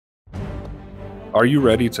Are you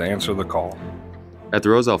ready to answer the call? At the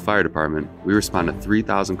Roselle Fire Department, we respond to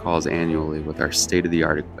 3,000 calls annually with our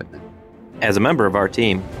state-of-the-art equipment. As a member of our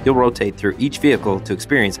team, you'll rotate through each vehicle to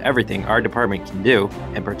experience everything our department can do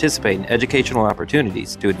and participate in educational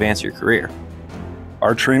opportunities to advance your career.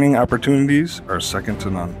 Our training opportunities are second to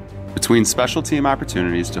none. Between special team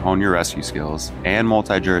opportunities to hone your rescue skills and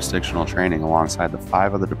multi-jurisdictional training alongside the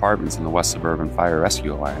 5 other departments in the West Suburban Fire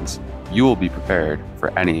Rescue Alliance, you will be prepared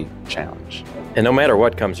for any challenge. And no matter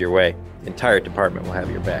what comes your way, the entire department will have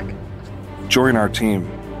your back. Join our team.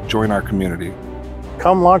 Join our community.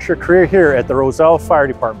 Come launch your career here at the Roselle Fire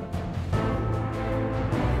Department.